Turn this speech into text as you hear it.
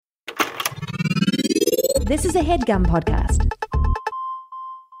This is a HeadGum podcast.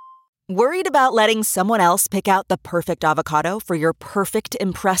 Worried about letting someone else pick out the perfect avocado for your perfect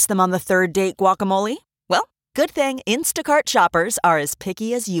impress them on the third date guacamole? Well, good thing Instacart shoppers are as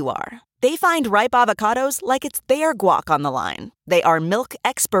picky as you are. They find ripe avocados like it's their guac on the line. They are milk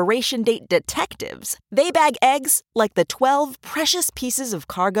expiration date detectives. They bag eggs like the 12 precious pieces of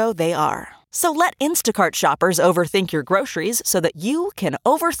cargo they are. So let Instacart shoppers overthink your groceries so that you can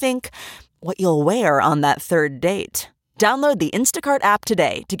overthink what you'll wear on that third date. Download the Instacart app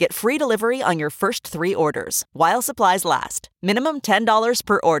today to get free delivery on your first 3 orders, while supplies last. Minimum $10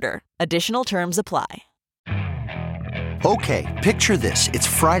 per order. Additional terms apply. Okay, picture this. It's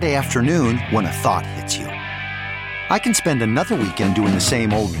Friday afternoon when a thought hits you. I can spend another weekend doing the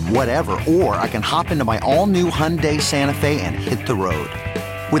same old whatever, or I can hop into my all-new Hyundai Santa Fe and hit the road.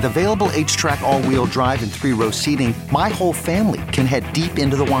 With available H-Track all-wheel drive and 3-row seating, my whole family can head deep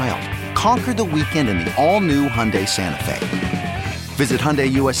into the wild. Conquer the weekend in the all-new Hyundai Santa Fe. Visit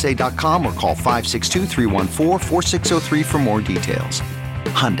HyundaiUSA.com or call 562-314-4603 for more details.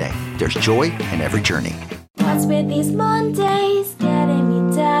 Hyundai, there's joy in every journey. What's with these Mondays getting me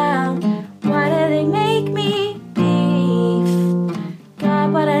down? Why do they make me beef?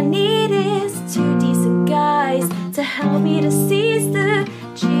 God, what I need is 2 decent guys to help me to seize the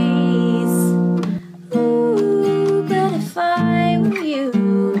cheese. Ooh, but if I were you,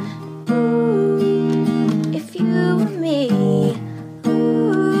 ooh, if you were me,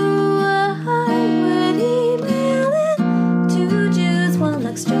 ooh, I would email it. 2 Jews, 1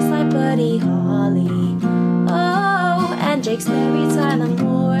 looks just like Buddy Holly. Jake's Mary Tyler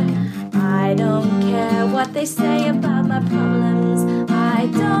Moore. I don't care what they say about my problems. I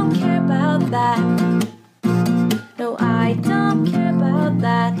don't care about that. No, I don't care about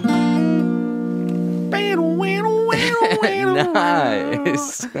that.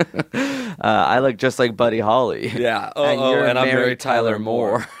 Nice. I look just like Buddy Holly. Yeah. And I'm Mary Tyler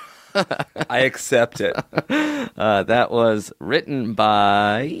Moore. I accept it. That was written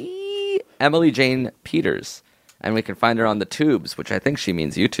by Emily Jane Peters. And we can find her on the tubes, which I think she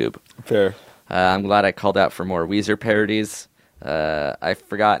means YouTube. Fair. I'm glad I called out for more Weezer parodies. I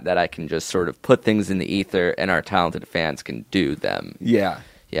forgot that I can just sort of put things in the ether and our talented fans can do them. Yeah.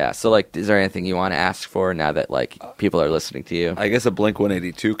 Yeah, so, like, is there anything you want to ask for now that, like, people are listening to you? I guess a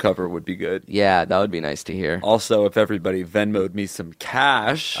Blink-182 cover would be good. Yeah, that would be nice to hear. Also, if everybody Venmo'd me some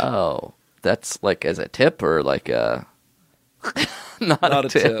cash. Oh, that's, like, as a tip or, like, a... Not a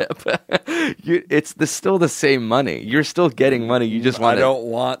tip. It's still the same money. You're still getting money. You just want. I don't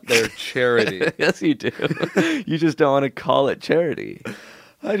want their charity. Yes, you do. You just don't want to call it charity.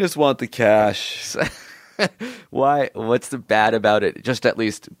 I just want the cash. Why? What's the bad about it? Just at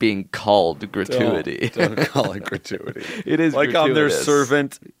least being called gratuity. Don't call it gratuity. It is like gratuitous. I'm their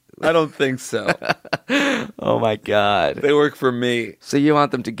servant. I don't think so. Oh my God. They work for me. So you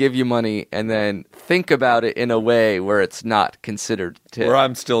want them to give you money and then think about it in a way where it's not considered tip. Where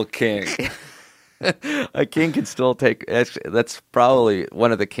I'm still king. A king can still take... That's probably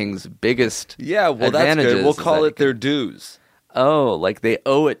one of the king's biggest that's advantages. good. We'll call it their dues. Oh, like they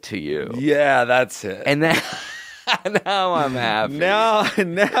owe it to you. Yeah, that's it. And then... Now I'm happy.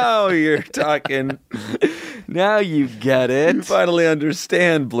 Now you're talking... Now you get it. You finally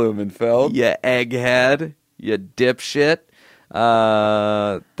understand, Blumenfeld. You egghead. You dipshit.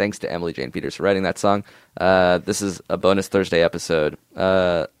 Thanks to Emily Jane Peters for writing that song. This is a bonus Thursday episode.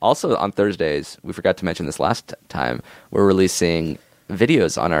 Also on Thursdays, we forgot to mention this last time, we're releasing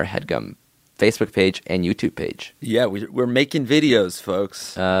videos on our HeadGum Facebook page and YouTube page. Yeah, we're making videos,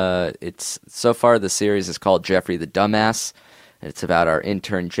 folks. It's so far the series is called Jeffrey the Dumbass. It's about our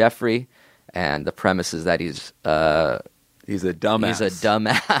intern Jeffrey. And the premise is that he's a dumbass. He's a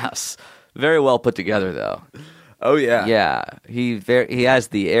dumbass. Very well put together, though. Oh yeah, yeah. He has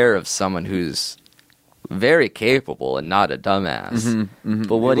the air of someone who's very capable and not a dumbass. Mm-hmm, mm-hmm.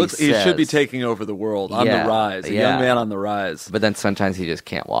 But what he says, he should be taking over the world on the rise. A young man on the rise. But then sometimes he just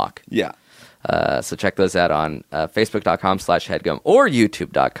can't walk. Yeah. So check those out on Facebook.com/HeadGum or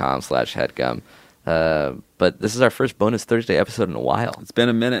YouTube.com/HeadGum. But this is our first bonus Thursday episode in a while. It's been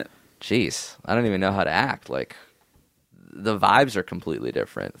a minute. Jeez, I don't even know how to act. Like, the vibes are completely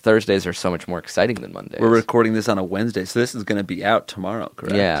different. Thursdays are so much more exciting than Mondays. We're recording this on a Wednesday, so this is going to be out tomorrow,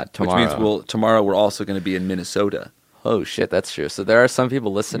 correct? Yeah, tomorrow. Which means tomorrow we're also going to be in Minnesota. Oh, shit, that's true. So there are some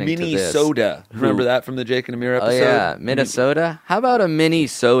people listening to this. Minnesota. Remember that from the Jake and Amir episode? Oh, yeah. Minnesota? How about a mini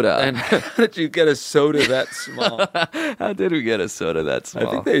soda? And how did you get a soda that small? How did we get a soda that small?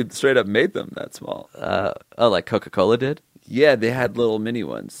 I think they straight up made them that small. Like Coca-Cola did? Yeah, they had little mini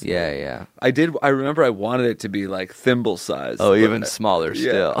ones. Yeah. I remember I wanted it to be like thimble size. Oh, even smaller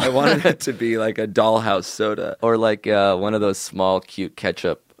Yeah, still. I wanted it to be like a dollhouse soda. Or like one of those small, cute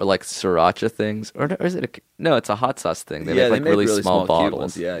ketchup or like sriracha things. Or is it no, it's a hot sauce thing. They make really small cute bottles.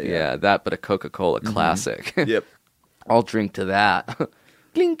 ones. Yeah. Yeah, that, but a Coca-Cola classic. Yep. I'll drink to that.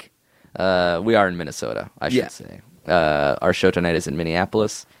 Blink. We are in Minnesota, I should say. Our show tonight is in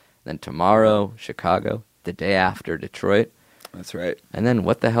Minneapolis. Then tomorrow, Chicago. The day after, Detroit. That's right. And then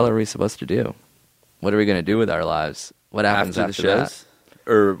what the hell are we supposed to do? What are we going to do with our lives? What happens after the shows?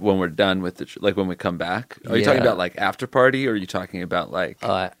 that? Or when we're done with like when we come back? Are you talking about like after party, or are you talking about like...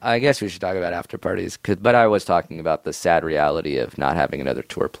 I guess we should talk about after parties, but I was talking about the sad reality of not having another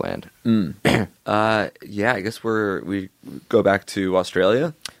tour planned. Yeah, I guess we go back to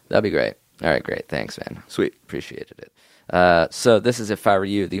Australia. That'd be great. All right, great. Thanks, man. Sweet. Appreciated it. So this is If I Were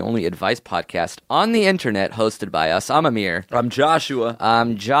You, the only advice podcast on the internet hosted by us. I'm Amir. I'm Joshua.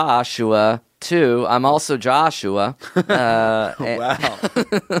 I'm Joshua, too. I'm also Joshua. Wow.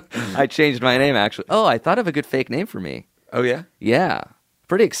 I changed my name, actually. Oh, I thought of a good fake name for me. Oh, yeah? Yeah.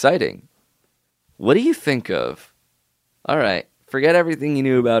 Pretty exciting. What do you think of... All right. Forget everything you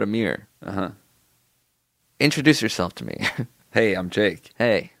knew about Amir. Uh-huh. Introduce yourself to me. Hey, I'm Jake.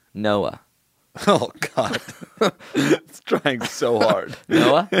 Hey, Noah. Oh, God. It's trying so hard.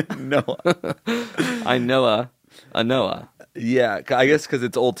 Noah? Noah. I Noah. A Noah. Yeah, I guess because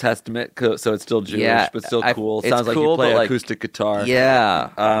it's Old Testament, so it's still Jewish, Yeah, but still cool. it's Sounds like cool, you play but, like, acoustic guitar. Yeah.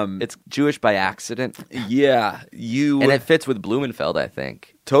 It's It's Jewish by accident. yeah, you And it fits with Blumenfeld, I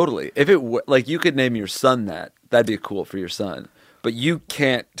think. totally. If it like you could name your son that, that'd be cool for your son. But you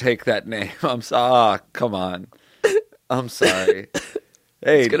can't take that name. Come on. I'm sorry.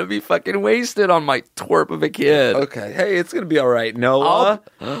 Hey, It's going to be fucking wasted on my twerp of a kid. okay. Hey, it's gonna be all right, Noah.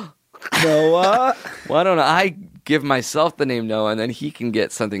 Noah. Why don't I give myself the name Noah and then he can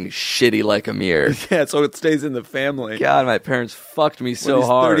get something shitty like Amir? Yeah, so it stays in the family. God, my parents fucked me When so he's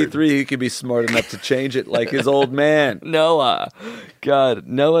hard. 33, he could be smart enough to change it like his old man. Noah. God,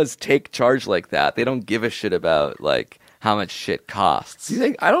 Noahs take charge like that. They don't give a shit about, like, how much shit costs. Do you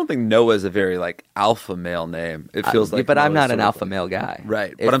think? I don't think Noah is a very like alpha male name. It feels like, but I'm Noah's not an sort of alpha male guy.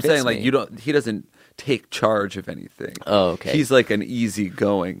 right? It But I'm fits saying like me. you don't. He doesn't take charge of anything. Oh, okay. He's like an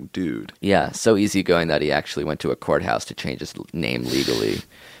easygoing dude. Yeah, so easygoing that he actually went to a courthouse to change his name legally.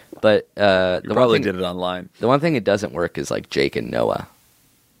 But You probably did it online. The one thing it doesn't work is like Jake and Noah.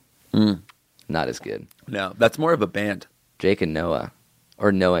 Not as good. No, that's more of a band. Jake and Noah,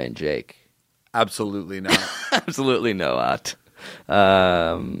 or Noah and Jake. Absolutely not. Absolutely not.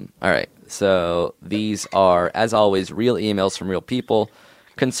 All right. So these are, as always, real emails from real people,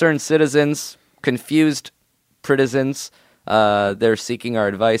 concerned citizens, confused citizens. They're seeking our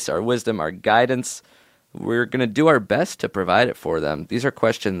advice, our wisdom, our guidance. We're going to do our best to provide it for them. These are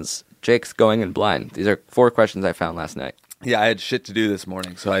questions. Jake's going in blind. These are 4 questions I found last night. Yeah, I had shit to do this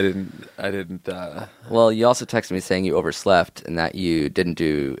morning, so I didn't. Well, you also texted me saying you overslept and that you didn't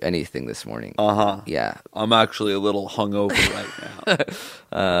do anything this morning. Yeah. I'm actually a little hungover right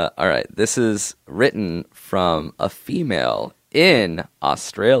now. All right. This is written from a female in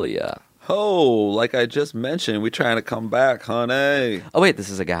Australia. Oh, like I just mentioned, we trying to come back, honey. Oh, wait. This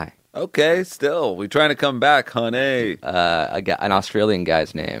is a guy. Okay, still, we trying to come back, honey. An Australian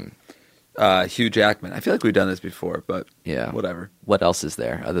guy's name. Hugh Jackman. I feel like we've done this before, but Yeah. whatever. What else is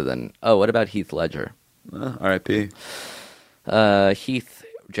there other than... Oh, what about Heath Ledger? R.I.P. Heath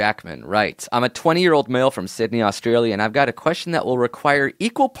Jackman writes, I'm a 20-year-old male from Sydney, Australia, and I've got a question that will require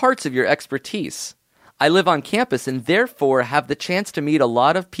equal parts of your expertise. I live on campus and therefore have the chance to meet a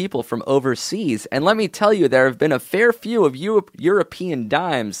lot of people from overseas, and let me tell you, there have been a fair few of European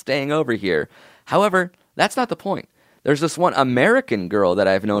dimes staying over here. However, that's not the point. There's this one American girl that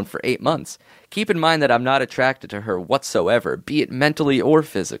I've known for 8 months. Keep in mind that I'm not attracted to her whatsoever, be it mentally or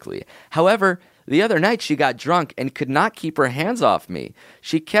physically. However, the other night she got drunk and could not keep her hands off me.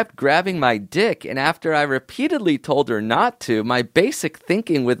 She kept grabbing my dick, and after I repeatedly told her not to, my basic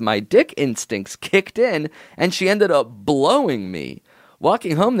thinking with my dick instincts kicked in, and she ended up blowing me.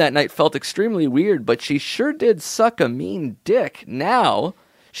 Walking home that night felt extremely weird, but she sure did suck a mean dick. Now,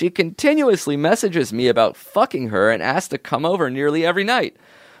 she continuously messages me about fucking her and asks to come over nearly every night.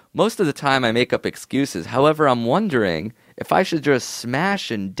 Most of the time I make up excuses. However, I'm wondering if I should just smash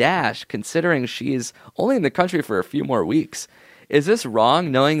and dash considering she's only in the country for a few more weeks. Is this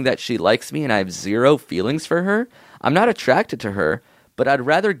wrong knowing that she likes me and I have zero feelings for her? I'm not attracted to her, but I'd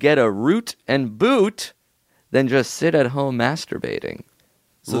rather get a root and boot than just sit at home masturbating.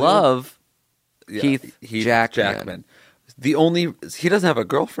 So Love, Yeah, Heath Jackman. He doesn't have a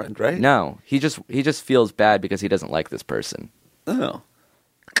girlfriend, right? No, he just feels bad because he doesn't like this person. Oh.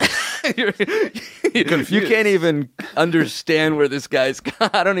 You can't even understand where this guy's.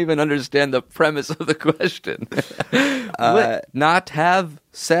 I don't even understand the premise of the question. Not have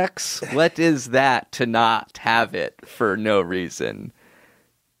sex? What is that to not have it for no reason?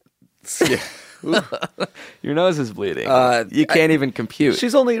 Your nose is bleeding. You can't even compute.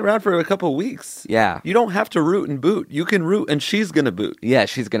 She's only around for a couple weeks. Yeah. You don't have to root and boot. You can root and she's going to boot. Yeah,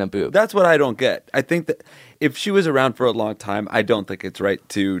 she's going to boot. That's what I don't get. I think that if she was around for a long time, I don't think it's right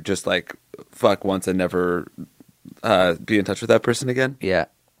to just like fuck once and never be in touch with that person again. Yeah.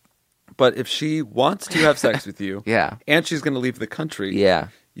 But if she wants to have sex with you Yeah. and she's going to leave the country, Yeah.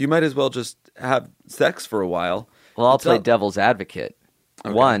 you might as well just have sex for a while. Well, I'll play devil's advocate.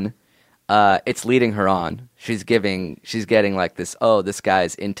 Okay. One, it's leading her on. She's getting like this, oh, this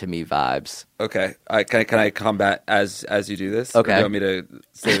guy's into me vibes. Okay. Can I combat as you do this? Okay. Or do you want me to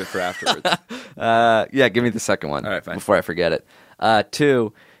save it for afterwards? Yeah, give me the second one. All right, fine. Before I forget it.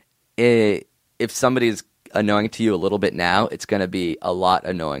 Two, if somebody's annoying to you a little bit now, it's going to be a lot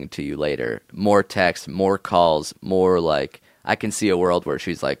annoying to you later. More texts, more calls, more like, I can see a world where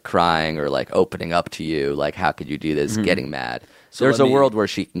she's like crying or like opening up to you, like, how could you do this, getting mad. So There's a world where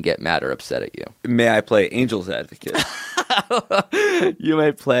she can get mad or upset at you. May I play Angel's Advocate? You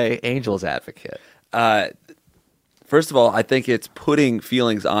may play Angel's Advocate. First of all, I think it's putting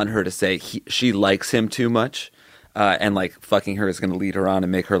feelings on her to say she likes him too much, and like fucking her is going to lead her on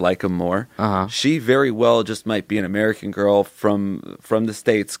and make her like him more. Uh-huh. She very well just might be an American girl from the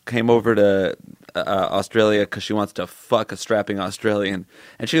States, came over to Australia because she wants to fuck a strapping Australian,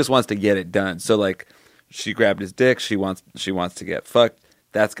 and she just wants to get it done. So like, she grabbed his dick. She wants to get fucked.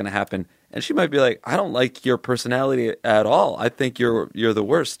 That's going to happen. And she might be like, I don't like your personality at all. I think you're the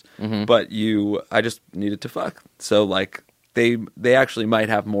worst. Mm-hmm. But I just needed to fuck. So like they actually might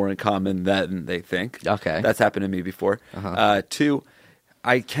have more in common than they think. Okay. That's happened to me before. Uh-huh. Two,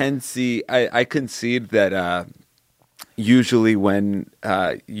 I concede that usually when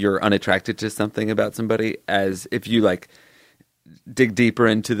you're unattracted to something about somebody, as if you like dig deeper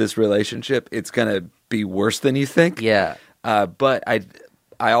into this relationship, it's going to be worse than you think. Yeah. But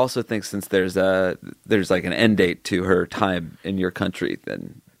I also think since there's like an end date to her time in your country,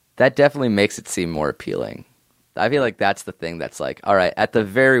 then that definitely makes it seem more appealing. I feel like that's the thing that's like, all right, at the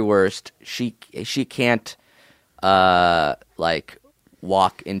very worst, she can't like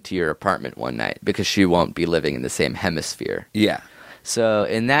walk into your apartment one night because she won't be living in the same hemisphere. yeah. So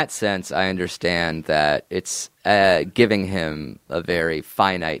in that sense, I understand that it's giving him a very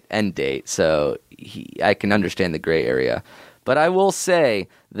finite end date. So I can understand the gray area. But I will say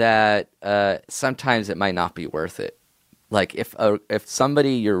that sometimes it might not be worth it. Like if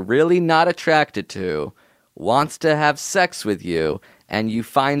somebody you're really not attracted to wants to have sex with you and you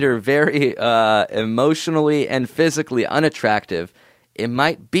find her very emotionally and physically unattractive, it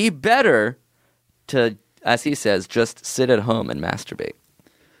might be better to, as he says, just sit at home and masturbate.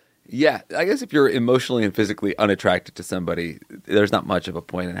 Yeah, I guess if you're emotionally and physically unattracted to somebody, there's not much of a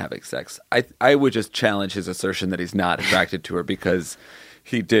point in having sex. I would just challenge his assertion that he's not attracted to her because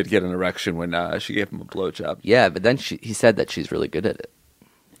he did get an erection when she gave him a blowjob. Yeah, but then he said that she's really good at it.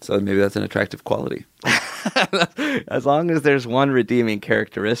 So maybe that's an attractive quality. As long as there's one redeeming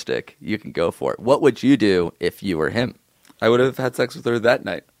characteristic, you can go for it. What would you do if you were him? I would have had sex with her that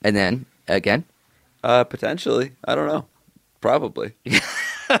night. And then, again? Potentially. I don't know. Probably.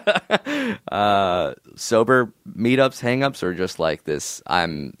 Sober meetups, hangups, or just like this?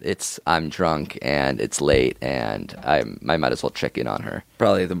 I'm drunk and it's late and I might as well check in on her.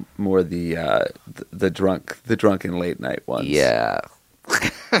 Probably the drunken late night ones. Yeah,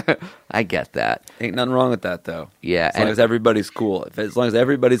 I get that. Ain't nothing wrong with that though. Yeah, as long as everybody's cool. As long as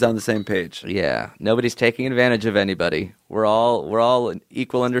everybody's on the same page. Yeah, nobody's taking advantage of anybody. We're all in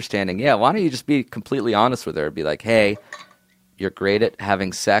equal understanding. Yeah, why don't you just be completely honest with her? Be like, hey, you're great at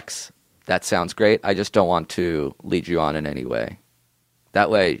having sex. That sounds great. I just don't want to lead you on in any way. That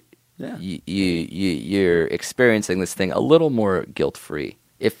way, yeah. You're experiencing this thing a little more guilt-free,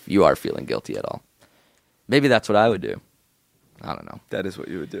 if you are feeling guilty at all. Maybe that's what I would do. I don't know. That is what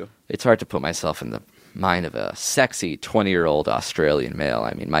you would do. It's hard to put myself in the mind of a sexy 20-year-old Australian male.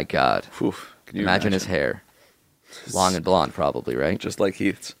 I mean, my God. Oof, can you imagine his hair. Long and blonde, probably, right? Just like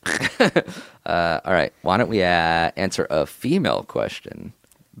Heath's. All right. Why don't we answer a female question?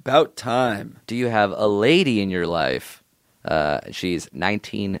 About time. Do you have a lady in your life? She's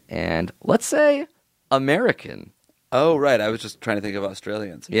 19 and, let's say, American. Oh, right. I was just trying to think of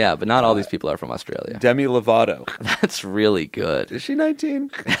Australians. Yeah, but not all these people are from Australia. Demi Lovato. That's really good. Is she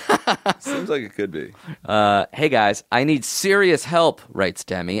 19? Seems like it could be. Hey guys, I need serious help, writes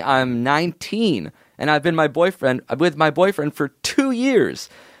Demi. I'm 19, and I've been with my boyfriend for 2 years.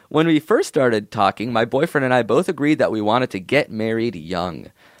 When we first started talking, my boyfriend and I both agreed that we wanted to get married young.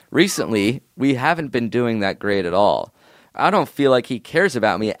 Recently, we haven't been doing that great at all. I don't feel like he cares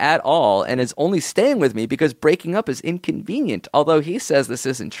about me at all and is only staying with me because breaking up is inconvenient, although he says this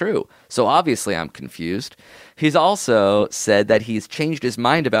isn't true. So obviously I'm confused. He's also said that he's changed his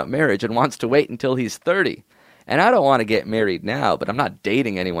mind about marriage and wants to wait until he's 30. And I don't want to get married now, but I'm not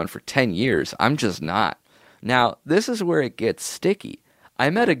dating anyone for 10 years. I'm just not. Now, this is where it gets sticky. I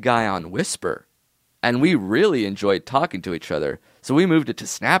met a guy on Whisper, and we really enjoyed talking to each other, so we moved it to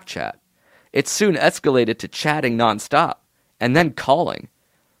Snapchat. It soon escalated to chatting nonstop, and then calling.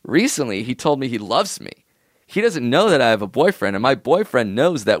 Recently, he told me he loves me. He doesn't know that I have a boyfriend, and my boyfriend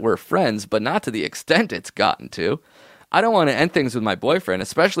knows that we're friends, but not to the extent it's gotten to. I don't want to end things with my boyfriend,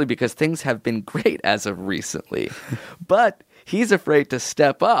 especially because things have been great as of recently. But he's afraid to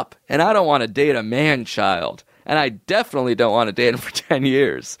step up, and I don't want to date a man-child. And I definitely don't want to date him for 10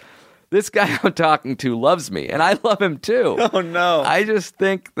 years. This guy I'm talking to loves me, and I love him too. Oh, no. I just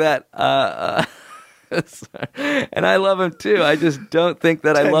think that... and I love him too. I just don't think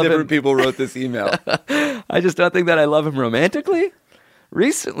that I love him. 10 different people wrote this email. I just don't think that I love him romantically.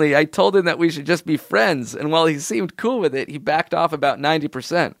 Recently, I told him that we should just be friends, and while he seemed cool with it, he backed off about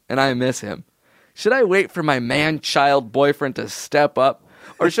 90%, and I miss him. Should I wait for my man-child boyfriend to step up?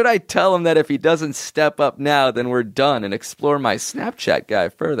 Or should I tell him that if he doesn't step up now, then we're done and explore my Snapchat guy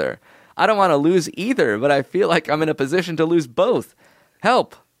further? I don't want to lose either, but I feel like I'm in a position to lose both.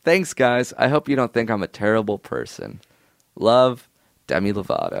 Help. Thanks, guys. I hope you don't think I'm a terrible person. Love, Demi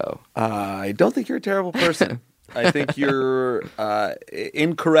Lovato. I don't think you're a terrible person. I think you're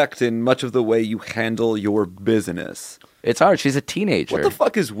incorrect in much of the way you handle your business. It's hard. She's a teenager. What the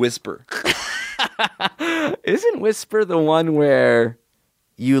fuck is Whisper? Isn't Whisper the one where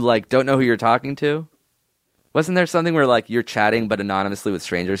you, like, don't know who you're talking to? Wasn't there something where, like, you're chatting but anonymously with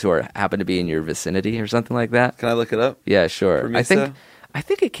strangers who happen to be in your vicinity or something like that? Can I look it up? Yeah, sure. For Misa? I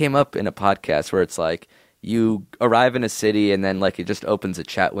think it came up in a podcast where it's like you arrive in a city and then, like, it just opens a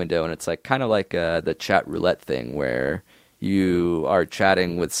chat window and it's like kind of like the chat roulette thing where you are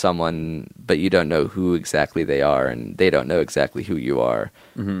chatting with someone but you don't know who exactly they are and they don't know exactly who you are.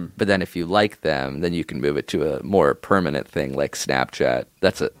 Mm-hmm. But then if you like them, then you can move it to a more permanent thing like Snapchat.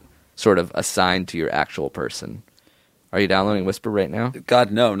 That's a sort of assigned to your actual person. Are you downloading Whisper right now?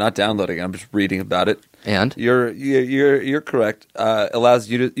 God, no, not downloading. I'm just reading about it. And you're correct. Allows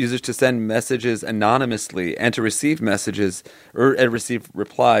users to send messages anonymously and to receive messages and receive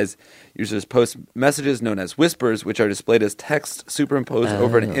replies. Users post messages known as whispers, which are displayed as text superimposed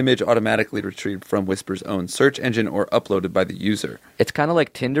over an image automatically retrieved from Whisper's own search engine or uploaded by the user. It's kind of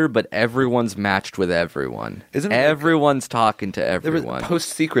like Tinder, but everyone's matched with everyone. Isn't it? Everyone's talking to everyone.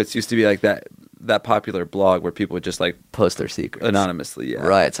 Post Secrets used to be like that popular blog where people would just like post their secrets anonymously. Yeah,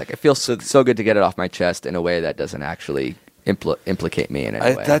 right. It's like I feel so good to get it off my chest in a way that doesn't actually implicate me in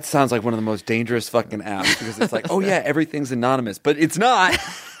any way. That sounds like one of the most dangerous fucking apps because it's like, oh yeah, everything's anonymous, but it's not.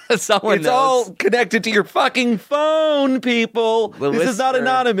 Someone it's knows. all connected to your fucking phone, people. This is not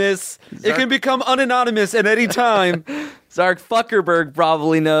anonymous. It can become unanonymous at any time. Zark Zuckerberg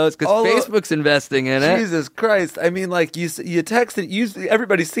probably knows because Facebook's investing in it. Jesus Christ. I mean, like, you text it.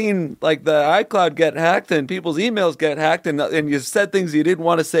 Everybody's seen, like, the iCloud get hacked and people's emails get hacked and you said things you didn't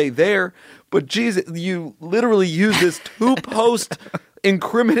want to say there. But, Jesus, you literally use this to post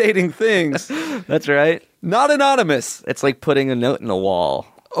incriminating things. That's right. Not anonymous. It's like putting a note in a wall.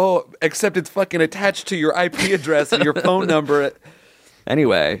 Oh, except it's fucking attached to your IP address and your phone number.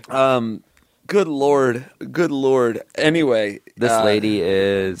 Anyway. Good Lord. Anyway. This lady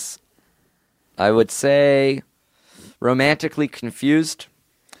is, I would say, romantically confused.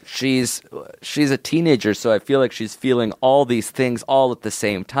 She's a teenager, so I feel like she's feeling all these things all at the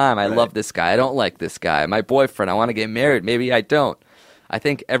same time. I love this guy. I don't like this guy. My boyfriend. I want to get married. Maybe I don't. I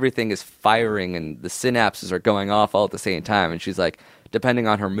think everything is firing and the synapses are going off all at the same time. And she's like, depending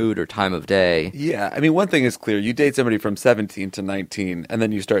on her mood or time of day. Yeah, I mean, one thing is clear. You date somebody from 17 to 19, and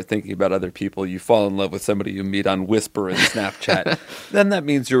then you start thinking about other people. You fall in love with somebody you meet on Whisper and Snapchat. Then that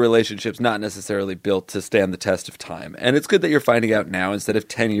means your relationship's not necessarily built to stand the test of time. And it's good that you're finding out now instead of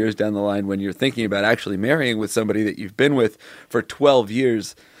 10 years down the line when you're thinking about actually marrying with somebody that you've been with for 12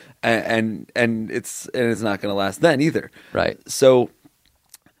 years, and it's not going to last then either. Right. So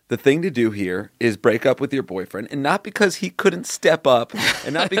the thing to do here is break up with your boyfriend, and not because he couldn't step up,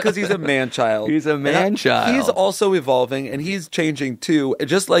 and not because he's a man child. He's a man child. He's also evolving, and he's changing too,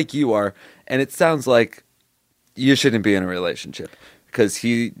 just like you are. And it sounds like you shouldn't be in a relationship because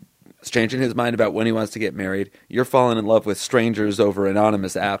he's changing his mind about when he wants to get married. You're falling in love with strangers over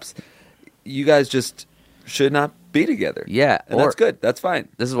anonymous apps. You guys just should not be together. Yeah, and that's good. That's fine.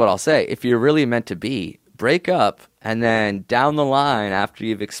 This is what I'll say. If you're really meant to be, break up, and then down the line, after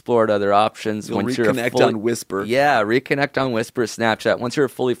you've explored other options, You'll once reconnect you're on Whisper. Yeah, reconnect on Whisper, Snapchat. Once you're a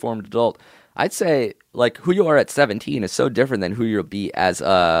fully formed adult, I'd say like who you are at 17 is so different than who you'll be as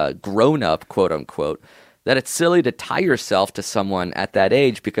a grown up, quote unquote, that it's silly to tie yourself to someone at that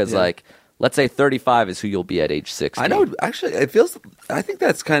age because like. Let's say 35 is who you'll be at age 60. I know. Actually, I think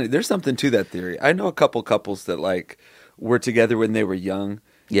that's kind of. There's something to that theory. I know a couple couples that like were together when they were young.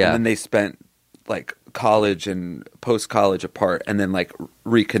 Yeah. And then they spent like college and post college apart, and then like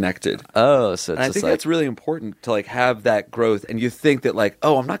reconnected. Oh, so it's And I just think like, that's really important to like have that growth. And you think that like,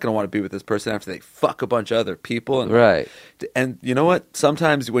 oh, I'm not going to want to be with this person after they fuck a bunch of other people. And, right. And you know what?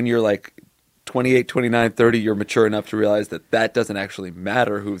 Sometimes when you're like 28, 29, 30, you're mature enough to realize that doesn't actually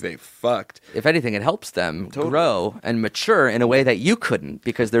matter who they fucked. If anything, it helps them grow and mature in a way that you couldn't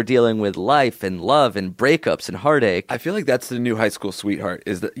because they're dealing with life and love and breakups and heartache. I feel like that's the new high school sweetheart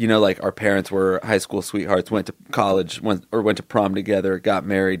is that, you know, like our parents were high school sweethearts, went to college, went to prom together, got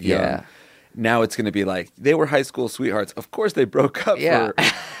married young. Yeah. Now it's going to be like, they were high school sweethearts. Of course they broke up Yeah.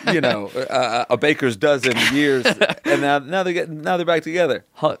 for, you know, a baker's dozen years. And now they're back together.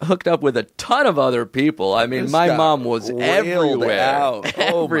 Hooked up with a ton of other people. I mean, Just my got mom was wailed everywhere. out.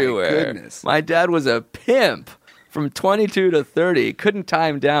 Oh, my everywhere. goodness. My dad was a pimp from 22 to 30. Couldn't tie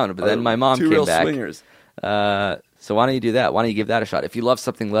him down, but then my mom Two came real back. swingers. So why don't you do that? Why don't you give that a shot? If you love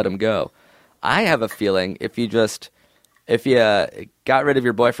something, let him go. I have a feeling if you got rid of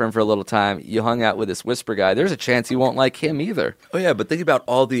your boyfriend for a little time, you hung out with this Whisper guy, there's a chance you won't like him either. Oh yeah, but think about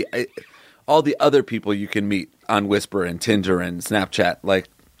all the other people you can meet on Whisper and Tinder and Snapchat. Like,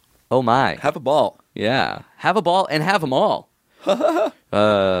 Oh my. have a ball. Yeah. Have a ball and have them all. But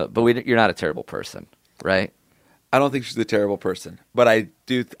you're not a terrible person, right? I don't think she's a terrible person, but I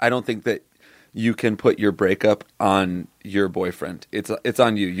don't think that you can put your breakup on your boyfriend. It's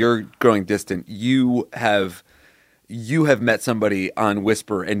on you. You're growing distant. You have met somebody on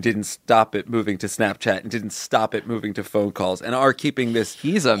Whisper and didn't stop it moving to Snapchat and didn't stop it moving to phone calls and are keeping this.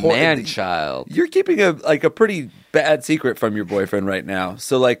 He's a man child. You're keeping a pretty bad secret from your boyfriend right now.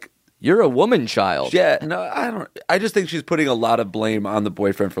 So like, You're a woman child. yeah, no, I don't. I just think she's putting a lot of blame on the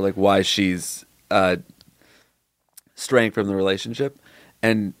boyfriend for like why she's straying from the relationship,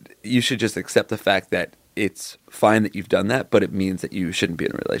 and you should just accept the fact that it's fine that you've done that, but it means that you shouldn't be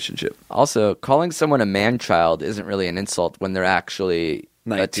in a relationship. Also, calling someone a man child isn't really an insult when they're actually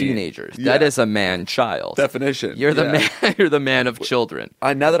 19. teenagers. Yeah. That is a man child. Definition. You're the Yeah. man. You're the man of children.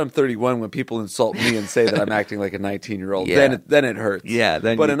 Now that I'm 31, when people insult me and say that I'm acting like a 19-year-old, Yeah. then it hurts. Yeah,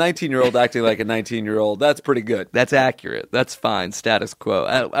 then but you- a 19-year-old acting like a 19-year-old, that's pretty good. That's accurate. That's fine. Status quo.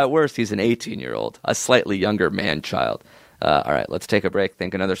 At worst, he's an 18-year-old, a slightly younger man child. All right, let's take a break.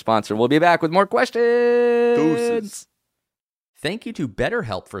 Thank another sponsor. We'll be back with more questions. Deuces. Thank you to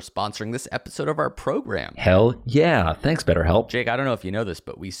BetterHelp for sponsoring this episode of our program. Hell yeah. Thanks, BetterHelp. Jake, I don't know if you know this,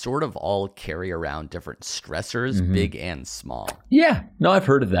 but we sort of all carry around different stressors, big and small. Yeah. No, I've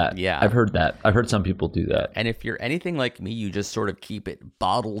heard of that. Yeah. I've heard that. I've heard some people do that. And if you're anything like me, you just sort of keep it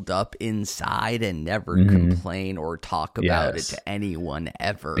bottled up inside and never complain or talk about Yes. it to anyone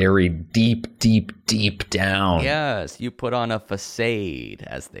ever. Buried deep, deep, deep down. Yes, you put on a facade,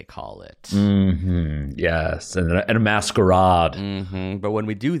 as they call it. Yes. And a masquerade. But when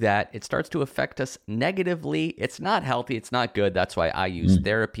we do that, it starts to affect us negatively. It's not healthy. It's not good. That's why I use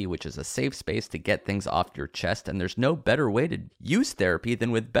therapy, which is a safe space to get things off your chest. And there's no better way to use therapy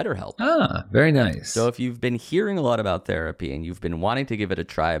than with BetterHelp. Ah, very nice. So if you've been hearing a lot about therapy and you've been wanting to give it a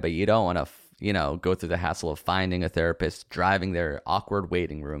try, but you don't want to, go through the hassle of finding a therapist, driving their awkward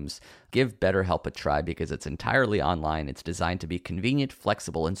waiting rooms, give BetterHelp a try because it's entirely online. It's designed to be convenient,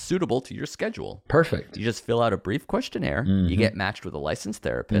 flexible, and suitable to your schedule. Perfect. You just fill out a brief questionnaire, you get matched with a licensed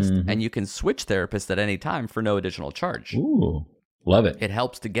therapist, and you can switch therapists at any time for no additional charge. Ooh, love it. It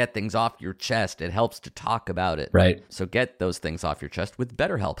helps to get things off your chest. It helps to talk about it. Right. So get those things off your chest with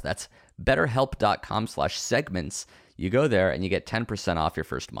BetterHelp. That's betterhelp.com/segments. You go there and you get 10% off your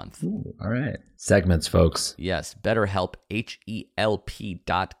first month. Ooh, all right. Segments, folks. Yes, BetterHelp,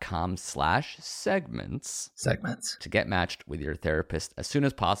 HELP.com/segments Segments. to get matched with your therapist as soon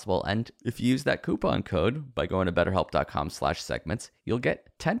as possible. And if you use that coupon code by going to betterhelp.com/segments, you'll get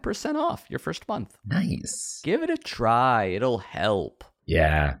 10% off your first month. Nice. Give it a try. It'll help.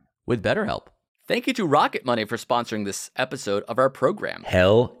 Yeah. with BetterHelp. Thank you to Rocket Money for sponsoring this episode of our program.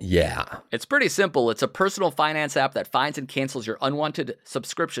 Hell yeah. It's pretty simple. It's a personal finance app that finds and cancels your unwanted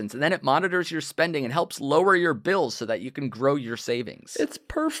subscriptions, and then it monitors your spending and helps lower your bills so that you can grow your savings. It's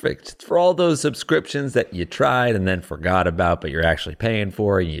perfect. It's for all those subscriptions that you tried and then forgot about, but you're actually paying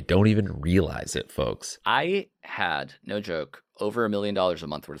for and you don't even realize it, folks. I had, no joke, over $1 million a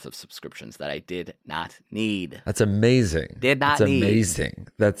month worth of subscriptions that I did not need. That's amazing. Did not That's need. amazing.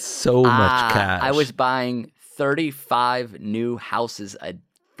 That's so much cash. I was buying 35 new houses a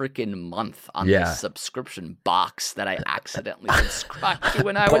freaking month on this subscription box that I accidentally subscribed to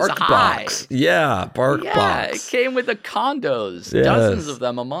when I was high. Box. Yeah, Bark Yeah, Box. it came with the condos, Yes. dozens of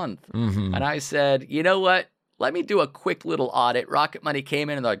them a month. Mhm. And I said, you know what? Let me do a quick little audit. Rocket Money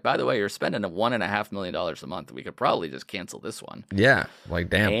came in and they're like, by the way, you're spending $1.5 million a month. We could probably just cancel this one. Yeah, like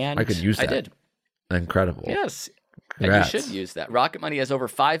damn, And I could use that. I did. Incredible. Yes. Congrats. And you should use that. Rocket Money has over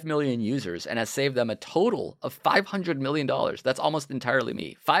 5 million users and has saved them a total of $500 million. That's almost entirely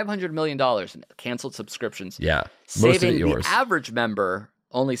me. $500 million in canceled subscriptions. Yeah, most of it Saving yours. the average member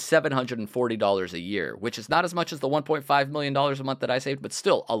only $740 a year, which is not as much as the $1.5 million a month that I saved, but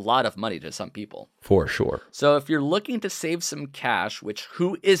still a lot of money to some people. For sure. So if you're looking to save some cash, which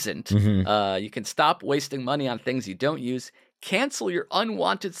who isn't, Mm-hmm. you can stop wasting money on things you don't use. Cancel your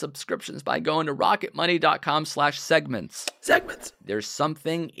unwanted subscriptions by going to rocketmoney.com/segments. Segments. There's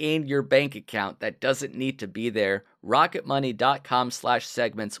something in your bank account that doesn't need to be there.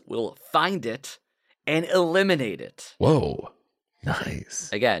 Rocketmoney.com/segments will find it and eliminate it. Whoa. Nice.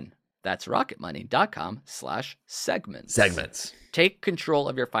 Again, that's rocketmoney.com/segments. Segments. Take control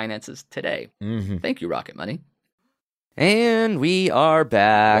of your finances today. Mm-hmm. Thank you, Rocket Money. And we are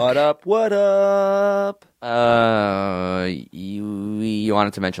back. What up? What up? You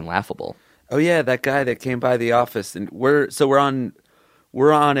wanted to mention Laughable. Oh yeah, that guy that came by the office, and we're on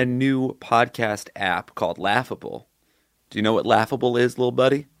a new podcast app called Laughable. Do you know what Laughable is, little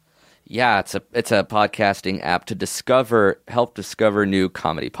buddy? Yeah, it's a podcasting app to help discover new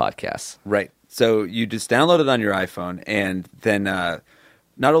comedy podcasts. Right. So you just download it on your iPhone, and then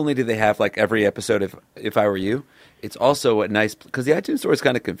not only do they have like every episode of If I Were You, it's also a nice because the iTunes store is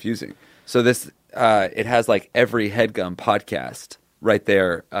kind of confusing. So this it has like every HeadGum podcast right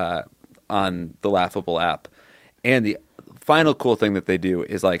there on the Laughable app, and the final cool thing that they do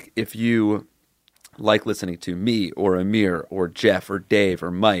is like if you like listening to me or Amir or Jeff or Dave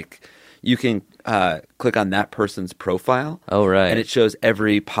or Mike, you can click on that person's profile. Oh, right. And it shows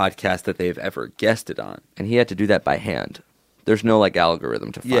every podcast that they've ever guested on. And he had to do that by hand. There's no like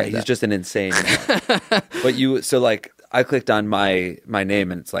algorithm to find Yeah, that. he's just an insane man. But so like I clicked on my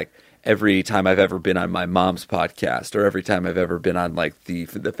name and it's like every time I've ever been on my mom's podcast or every time I've ever been on like the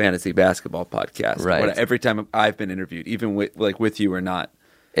fantasy basketball podcast. Right. Every time I've been interviewed, even with you or not.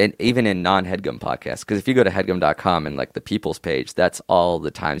 And even in non-HeadGum podcasts, because if you go to headgum.com and like the people's page, that's all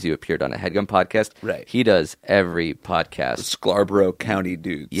the times you appeared on a HeadGum podcast. Right. He does every podcast. Scarborough County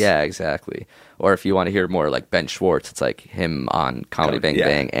dudes. Yeah, exactly. Or if you want to hear more like Ben Schwartz, it's like him on Comedy Bang yeah.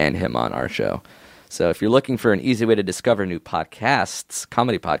 Bang and him on our show. So if you're looking for an easy way to discover new podcasts,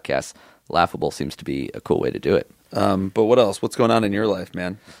 comedy podcasts, Laughable seems to be a cool way to do it. But what else? What's going on in your life,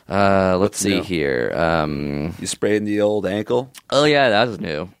 man? Let's see new? here. You sprayed the old ankle? Oh yeah, that was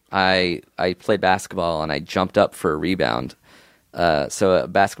new. I played basketball and I jumped up for a rebound. So a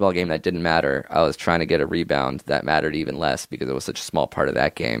basketball game that didn't matter, I was trying to get a rebound that mattered even less because it was such a small part of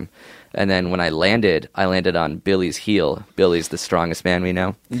that game. And then when I landed on Billy's heel. Billy's the strongest man we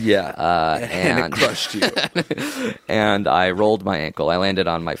know. Yeah. And it crushed you. And I rolled my ankle. I landed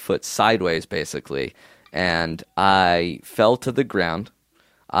on my foot sideways, basically. And I fell to the ground.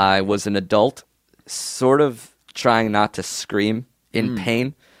 I was an adult, sort of trying not to scream in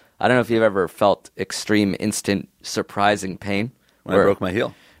pain. I don't know if you've ever felt extreme, instant, surprising pain. When I broke my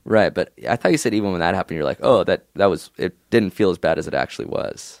heel. Right, but I thought you said even when that happened, you're like, oh, that was, it didn't feel as bad as it actually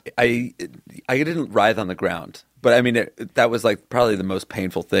was. I didn't writhe on the ground. But I mean, that was like probably the most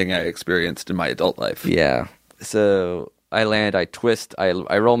painful thing I experienced in my adult life. Yeah. So I land, I twist, I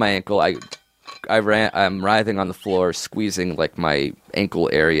roll my ankle, I'm writhing on the floor, squeezing like my ankle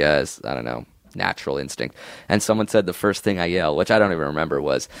area as, I don't know, natural instinct. And someone said the first thing I yelled, which I don't even remember,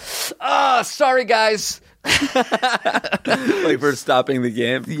 was, sorry guys, Like for stopping the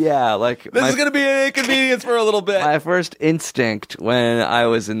game. Yeah, like This is going to be an inconvenience for a little bit. my first instinct when I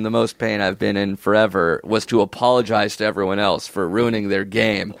was in the most pain I've been in forever was to apologize to everyone else for ruining their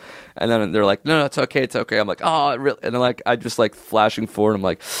game. And then they're like, no, it's okay, it's okay. I'm like, oh, really? And then I just like flashing forward. I'm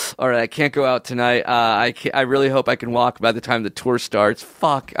like, all right, I can't go out tonight. I really hope I can walk by the time the tour starts.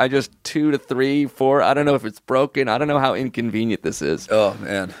 Fuck, I just 2 to 3, 4. I don't know if it's broken. I don't know how inconvenient this is. Oh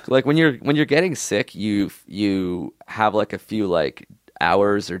man. Like when you're getting sick, you have like a few like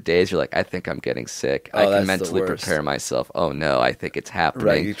hours or days. You're like, I think I'm getting sick. I that's can the mentally worst. prepare myself. Oh no, I think it's happening.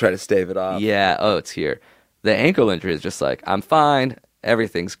 Right, you try to stave it off. Yeah. Oh, it's here. The ankle injury is just like, I'm fine.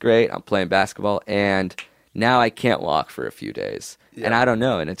 Everything's great. I'm playing basketball, and now I can't walk for a few days. Yeah. And I don't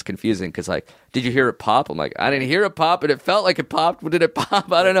know, and it's confusing because, like, did you hear it pop? I'm like, I didn't hear it pop, but it felt like it popped. Did it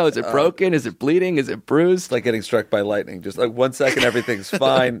pop? I don't know. Is it broken? Is it bleeding? Is it bruised? It's like getting struck by lightning. Just like 1 second, everything's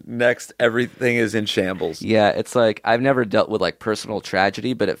fine. Next, everything is in shambles. Yeah, it's like I've never dealt with like personal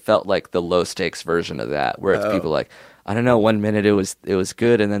tragedy, but it felt like the low stakes version of that, where it's people like, I don't know, 1 minute it was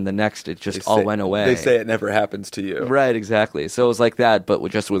good, and then the next it just all went away. They say it never happens to you. Right, exactly. So it was like that, but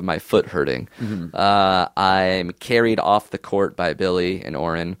just with my foot hurting. I'm carried off the court by Billy and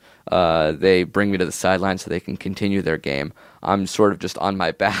Oren. They bring me to the sideline so they can continue their game. I'm sort of just on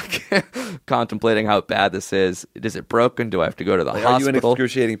my back, contemplating how bad this is. Is it broken? Do I have to go to the Like, are you in hospital?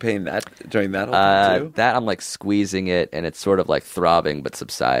 excruciating pain during that whole time too? That I'm like squeezing it, and it's sort of like throbbing but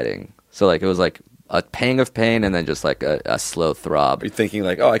subsiding. So like it was like a pang of pain, and then just like a slow throb. Are you thinking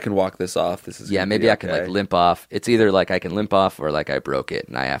like, oh, I can walk this off? This is Yeah, gonna maybe be I can like okay? limp off. It's either like I can limp off or like I broke it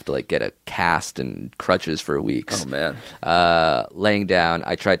and I have to like get a cast and crutches for weeks. Oh man. Laying down,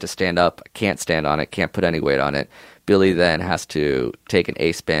 I tried to stand up. Can't stand on it. Can't put any weight on it. Billy then has to take an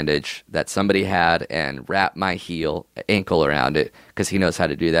ace bandage that somebody had and wrap my ankle around it because he knows how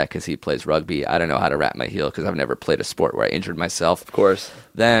to do that because he plays rugby. I don't know how to wrap my heel because I've never played a sport where I injured myself. Of course.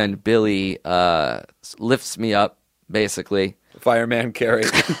 Then Billy lifts me up, basically. Fireman carry.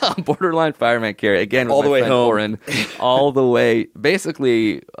 Borderline fireman carry. Again, with All the my way friend home. Oren, all the way,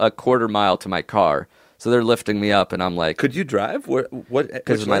 basically a quarter mile to my car. So they're lifting me up, and I'm like, Could you drive? What? Because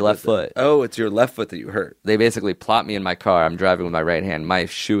which of my leg left was it? foot. Oh, it's your left foot that you hurt. they basically plop me in my car. I'm driving with my right hand. My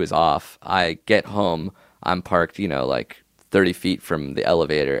shoe is off. I get home. I'm parked, like 30 feet from the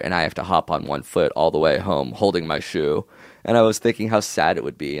elevator, and I have to hop on one foot all the way home holding my shoe. And I was thinking how sad it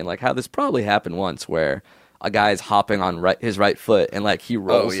would be, and like how this probably happened once where a guy's hopping on his right foot, and like he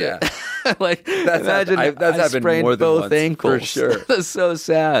rolls yeah. it. Like, imagine that's I happened sprained more than both once, ankles. for sure. That's so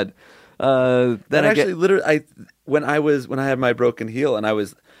sad. Then That I actually, literally, when I had my broken heel and I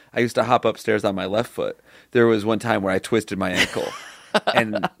used to hop upstairs on my left foot. There was one time where I twisted my ankle,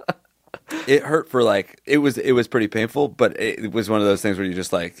 and it hurt for like it was pretty painful. But it was one of those things where you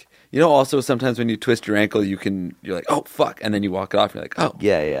just like also sometimes when you twist your ankle, you're like, oh fuck, and then you walk it off. And you're like, oh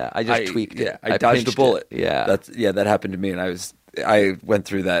yeah. I just tweaked it. Yeah, I dodged a pinched bullet. it. Yeah, that happened to me, and I went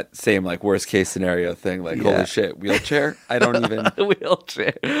through that same like worst case scenario thing. Like, Yeah. holy shit, wheelchair. I don't even.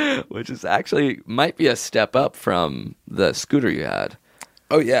 wheelchair, which is actually might be a step up from the scooter you had,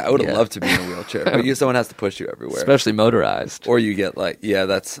 Oh yeah, I would have Yeah. loved to be in a wheelchair, but someone has to push you everywhere, especially motorized. or you get like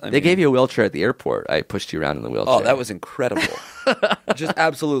They gave you a wheelchair at the airport. I pushed you around in the wheelchair. Oh, that was incredible. Just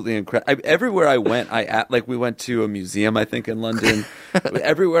absolutely incredible. Everywhere I went, we went to a museum, I think, in London.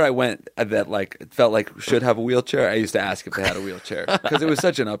 Everywhere I went that like felt like should have a wheelchair, I used to ask if they had a wheelchair because it was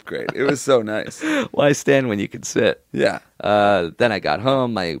such an upgrade. It was so nice. Why stand when you can sit? Yeah. Then I got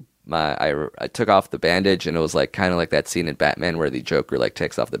home. I took off the bandage, and it was like kind of like that scene in Batman where the Joker like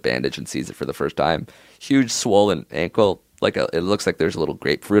takes off the bandage and sees it for the first time. Huge swollen ankle. It looks like there's a little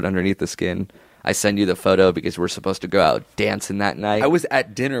grapefruit underneath the skin. I send you the photo because we're supposed to go out dancing that night. I was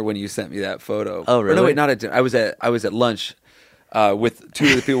at dinner when you sent me that photo. Oh, Or really? no, wait, not at dinner. I was at lunch with two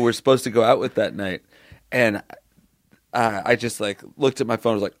of the people we were supposed to go out with that night, and I just like looked at my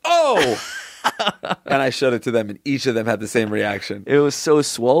phone. I was like, oh. And I showed it to them, and each of them had the same reaction. It was so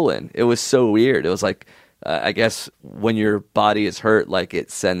swollen. It was so weird. It was like, I guess when your body is hurt, like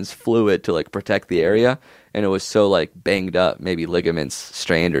it sends fluid to like protect the area. And it was so like banged up, maybe ligaments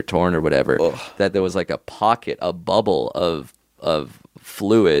strained or torn or whatever, that there was like a pocket, a bubble of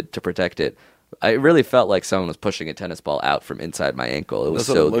fluid to protect it. I really felt like someone was pushing a tennis ball out from inside my ankle. It was That's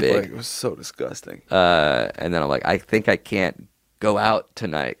what so it looked big. like. It was so disgusting. And then I'm like, I think I can't go out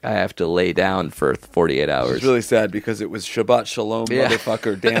tonight. I have to lay down for 48 It hours. was really sad because it was Shabbat Shalom Yeah.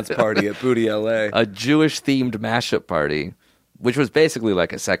 motherfucker dance party at Booty LA. A Jewish-themed mashup party, which was basically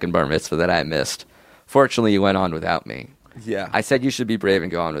like a second bar mitzvah that I missed. Fortunately, you went on without me. Yeah. I said you should be brave and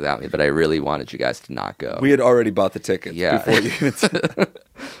go on without me, but I really wanted you guys to not go. We had already bought the tickets Yeah. before you even said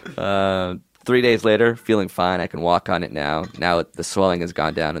that. 3 days later, feeling fine. I can walk on it now. Now the swelling has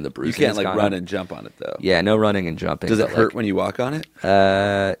gone down and the You bruising can't has like gone run up. and jump on it though. Yeah, no running and jumping. Does it but, hurt when you walk on it?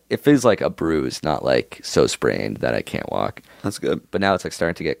 It feels like a bruise, not like so sprained that I can't walk. That's good. But now it's like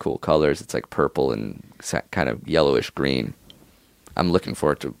starting to get cool colors. It's like purple and kind of yellowish green. I'm looking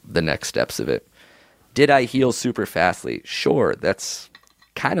forward to the next steps of it. Did I heal super fastly? Sure, that's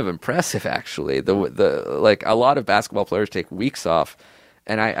kind of impressive actually. The like a lot of basketball players take weeks off,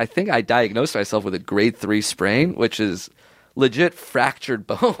 and I think I diagnosed myself with a grade 3 sprain, which is legit fractured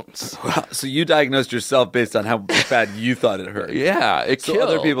bones. Wow. So you diagnosed yourself based on how bad you thought it hurt. Yeah, it So killed.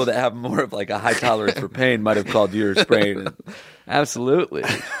 other people that have more of like a high tolerance for pain might have called your sprain. Absolutely.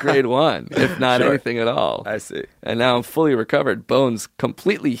 Grade 1, if not Sure. anything at all. I see. And now I'm fully recovered, bones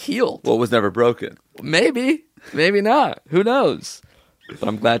completely healed. What was never broken? Maybe, maybe not. Who knows? But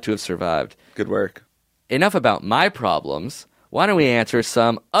I'm glad to have survived. Good work. Enough about my problems. Why don't we answer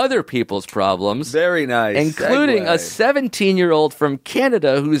some other people's problems, Very nice. including a Segue. 17-year-old from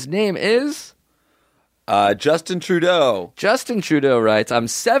Canada whose name is... Justin Trudeau. Justin Trudeau writes, I'm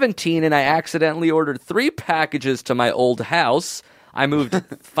 17 and I accidentally ordered 3 packages to my old house. I moved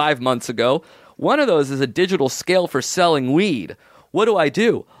 5 months ago. One of those is a digital scale for selling weed. What do I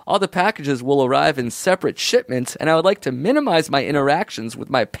do? All the packages will arrive in separate shipments, and I would like to minimize my interactions with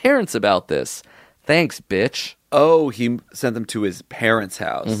my parents about this. Thanks, bitch. Oh, he sent them to his parents'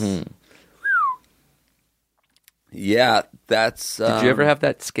 house. Mm-hmm. Yeah, that's... Did you ever have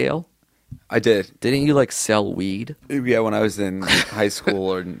that scale? I did. Didn't you, like, sell weed? Yeah, when I was in high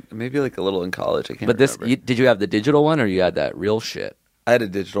school or maybe like a little in college. I can't But this, remember. did you have the digital one, or you had that real shit? I had a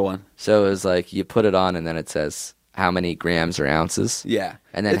digital one. So it was like you put it on, and then it says how many grams or ounces. Yeah.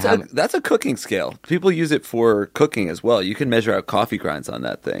 And then that's a cooking scale. People use it for cooking as well. You can measure out coffee grinds on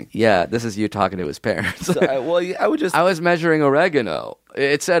that thing. Yeah, this is you talking to his parents. So I would just... I was measuring oregano.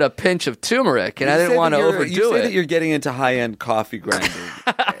 It said a pinch of turmeric, and I didn't want to overdo You say it. that you're getting into high-end coffee grinding,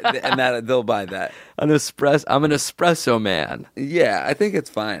 and that they'll buy that. I'm an espresso man. Yeah, I think it's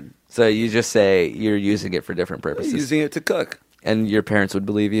fine. So you just say you're using it for different purposes. Using it to cook. And your parents would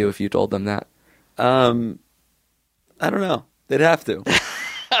believe you if you told them that? I don't know. They'd have to.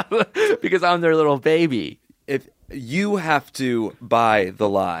 Because I'm their little baby. If you have to buy the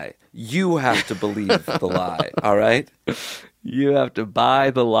lie, you have to believe the lie. All right. You have to buy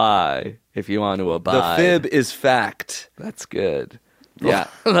the lie if you want to The abide. fib is fact. That's good. Yeah.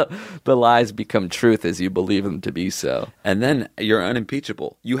 The lies become truth as you believe them to be so. And then you're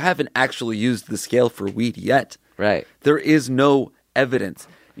unimpeachable. You haven't actually used the scale for weed yet. Right. There is no evidence.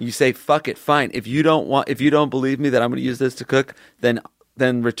 You say, fuck it, fine. If you don't believe me that I'm going to use this to cook, then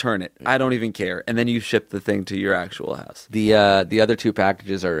return it. I don't even care. And then you ship the thing to your actual house. The other 2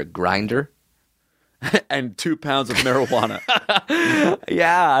 packages are a grinder. And 2 pounds of marijuana.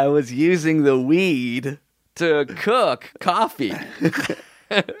 Yeah, I was using the weed to cook coffee.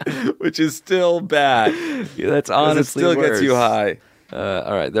 Which is still bad. Yeah, that's 'Cause honestly it still worse. gets you high.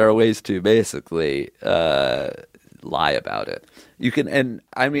 All right, there are ways to basically lie about it. You can, and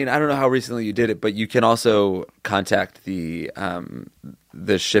I mean, I don't know how recently you did it, but you can also contact the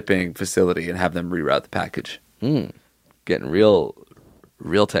shipping facility and have them reroute the package. Getting real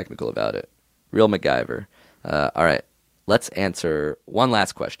technical about it. Real MacGyver. All right, let's answer one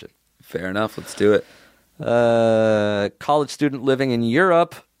last question. Fair enough. Let's do it. College student living in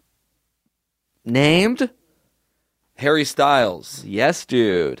Europe. Named? Harry Styles. Yes,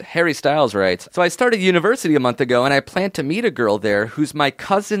 dude. Harry Styles writes, so I started university a month ago, and I plan to meet a girl there who's my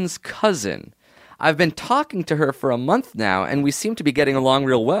cousin's cousin. I've been talking to her for a month now, and we seem to be getting along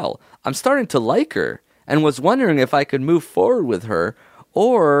real well. I'm starting to like her, and was wondering if I could move forward with her,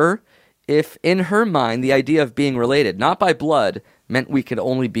 or if, in her mind, the idea of being related, not by blood, meant we could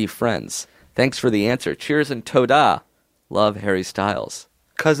only be friends. Thanks for the answer. Cheers and toda. Love, Harry Styles.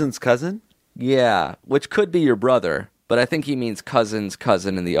 Cousin's cousin? Yeah, which could be your brother, but I think he means cousin's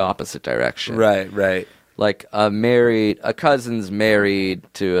cousin in the opposite direction. Right. Like a cousin's married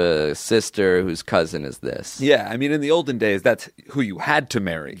to a sister whose cousin is this. Yeah, I mean, in the olden days, that's who you had to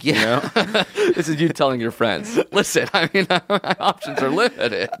marry. Yeah. You know? This is you telling your friends, listen, I mean, my options are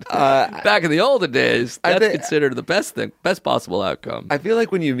limited. Back in the olden days, that's considered the best possible outcome. I feel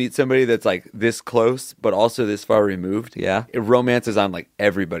like when you meet somebody that's like this close, but also this far removed, Yeah. romance is on like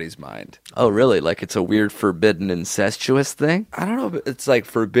everybody's mind. Oh, really? Like it's a weird, forbidden, incestuous thing? I don't know if it's like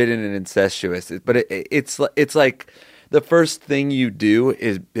forbidden and incestuous, but it's like the first thing you do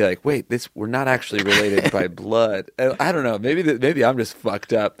is be like, wait, we're not actually related by blood. I don't know. Maybe I'm just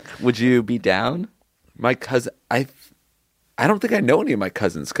fucked up. Would you be down? My cousin, I don't think I know any of my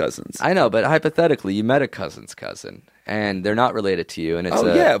cousin's cousins. I know, but hypothetically, you met a cousin's cousin, and they're not related to you, and it's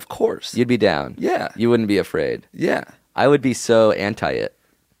yeah, of course. you'd be down. Yeah. You wouldn't be afraid. Yeah. I would be so anti it.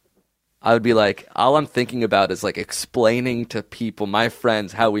 I would be like, all I'm thinking about is like explaining to people, my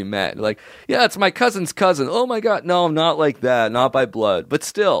friends, how we met. Like, yeah, it's my cousin's cousin. Oh my God. No, I'm not like that. Not by blood. But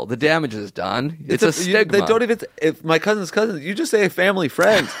still, the damage is done. It's a stigma. They don't even, if my cousin's cousin, you just say a family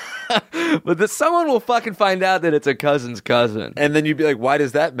friend. But someone will fucking find out that it's a cousin's cousin. And then you'd be like, why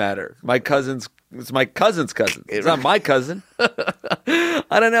does that matter? It's my cousin's cousin. It's not my cousin.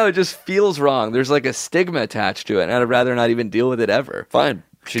 I don't know. It just feels wrong. There's like a stigma attached to it. And I'd rather not even deal with it ever. Fine.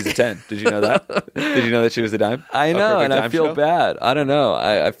 She's a 10. Did you know that? Did you know that she was a dime? I know, and I feel show? bad. I don't know.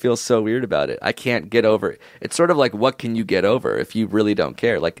 I feel so weird about it. I can't get over it. It's sort of like, what can you get over if you really don't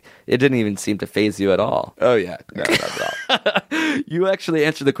care? Like, it didn't even seem to faze you at all. Oh, yeah. No, not at all. You actually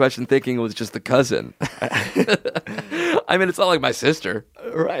answered the question thinking it was just the cousin. I mean, it's not like my sister.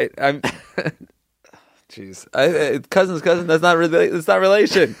 Right. Jeez. Cousin's cousin, that's not it's not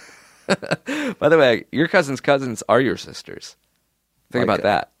relation. By the way, your cousin's cousins are your sisters. Think about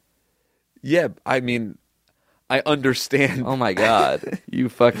that. Yeah, I mean, I understand. Oh my God. You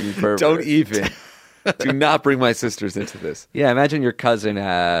fucking pervert. Don't even. Do not bring my sisters into this. Yeah, imagine your cousin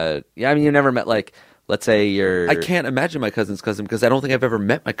had... Yeah, I mean, you never met, like, let's say your... I can't imagine my cousin's cousin because I don't think I've ever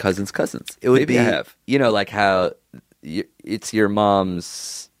met my cousin's cousins. It would Maybe be, I have. You know, like how it's your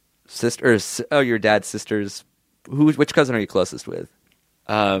mom's sister, your dad's sister's... Which cousin are you closest with?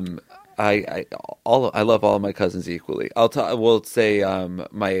 I love all of my cousins equally. We'll say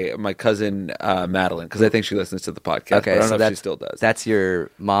my cousin Madeline because I think she listens to the podcast. Okay, but I don't so know if she still does. That's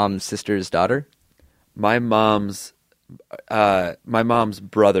your mom's sister's daughter, my mom's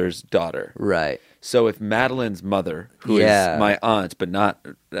brother's daughter. right? So if Madeline's mother, who is Yeah. my aunt but not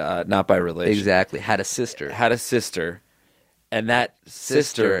by relation, Exactly. Had a sister. had a sister, and that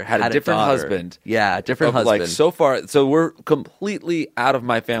sister had a different daughter. husband. Yeah, different Of, husband. like so far, so we're completely out of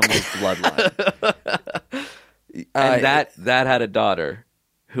my family's bloodline. and that had a daughter.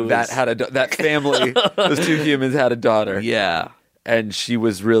 That family, those two humans had a daughter. Yeah. And she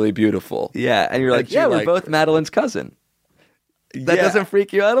was really beautiful. Yeah, and you're like, And she yeah, we're liked both her. Madeline's cousin. That Yeah. doesn't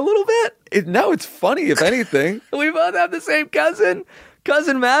freak you out a little bit? No, it's funny, if anything. We both have the same cousin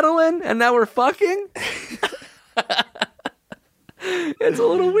Madeline, and now we're fucking? It's a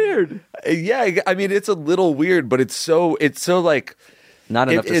little weird. Yeah, I mean, it's a little weird, but it's so like,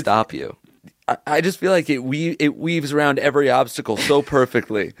 Not enough to it- stop you. I just feel like it weaves around every obstacle so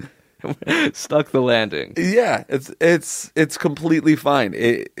perfectly. Stuck the landing. Yeah, it's completely fine.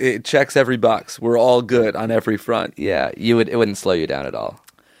 It checks every box. We're all good on every front. Yeah, it wouldn't slow you down at all.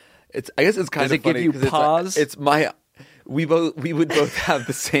 I guess it's kind Does of it give funny you 'cause pause? It's we would both have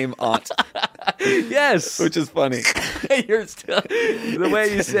the same aunt, Yes. which is funny. You're still the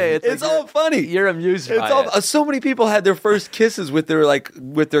way you say it. It's all funny. You're amused by It's all it. so many people had their first kisses with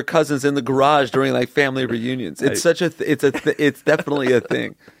their cousins in the garage during like family reunions. It's such a it's definitely a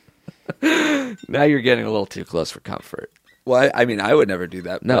thing. Now you're getting a little too close for comfort. Well, I mean, I would never do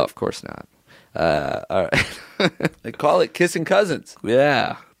that. No, but of course not. All right. they call it kissing cousins.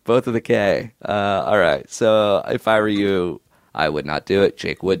 Yeah, both of the K. All right. So if I were you, I would not do it.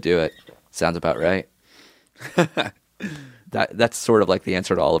 Jake would do it. Sounds about right. That's sort of like the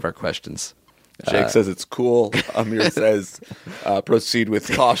answer to all of our questions. Jake says it's cool. Amir says proceed with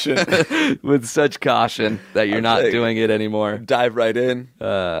caution. With such caution that you're I'm not saying- doing it anymore. Dive right in.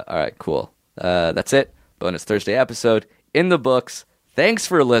 All right, cool. That's it. Bonus Thursday episode in the books. Thanks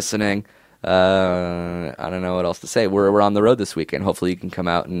for listening. I don't know what else to say. We're on the road this weekend. Hopefully you can come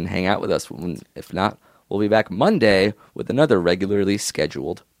out and hang out with us. If not, we'll be back Monday with another regularly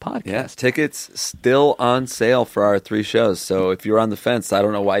scheduled podcast. Yeah, tickets still on sale for our 3 shows. So if you're on the fence, I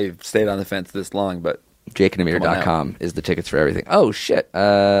don't know why you've stayed on the fence this long, but JakeandAmir.com is the tickets for everything. Oh, shit.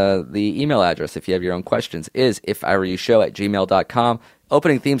 The email address, if you have your own questions, is ifiwereyoushow@gmail.com.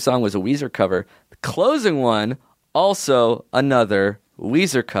 Opening theme song was a Weezer cover. The closing one, also another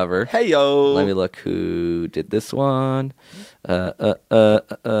Weezer cover. hey yo. Let me look who did this one.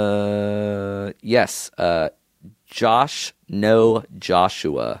 Yes. Josh No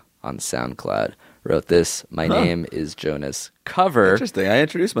Joshua on SoundCloud wrote this. My name is Jonas. Cover. Interesting. I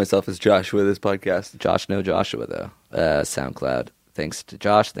introduced myself as Joshua this podcast. Josh No Joshua, though. SoundCloud. Thanks to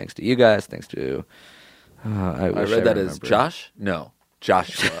Josh. Thanks to you guys. Thanks to... I read that as remembered. Josh? No.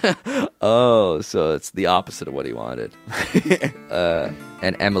 Joshua. Oh, so it's the opposite of what he wanted.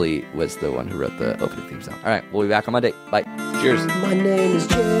 And Emily was the one who wrote the opening theme song. All right, we'll be back on Monday. Bye. Cheers. My name is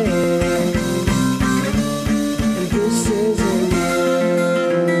Jay, and this is a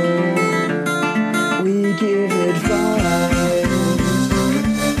we give advice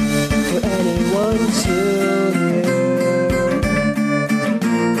for anyone to hear.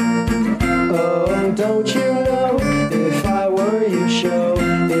 don't you know? If I were you show,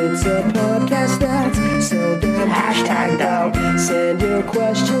 it's a podcast that's so damn hashtagged out. Send your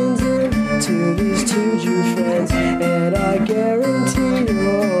questions in to these two Jew friends, and I guarantee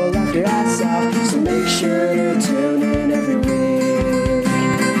you'll laugh your ass out. So make sure to tune in every week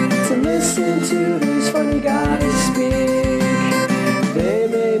to listen to these funny guys speak. They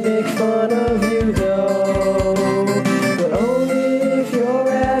may make fun of you though, but only if you're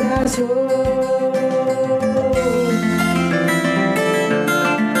an asshole.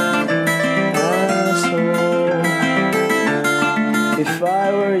 Asshole. If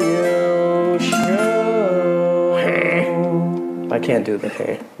I were you, show. I can't do the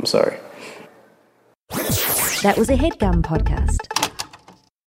hair. I'm sorry. That was a HeadGum podcast.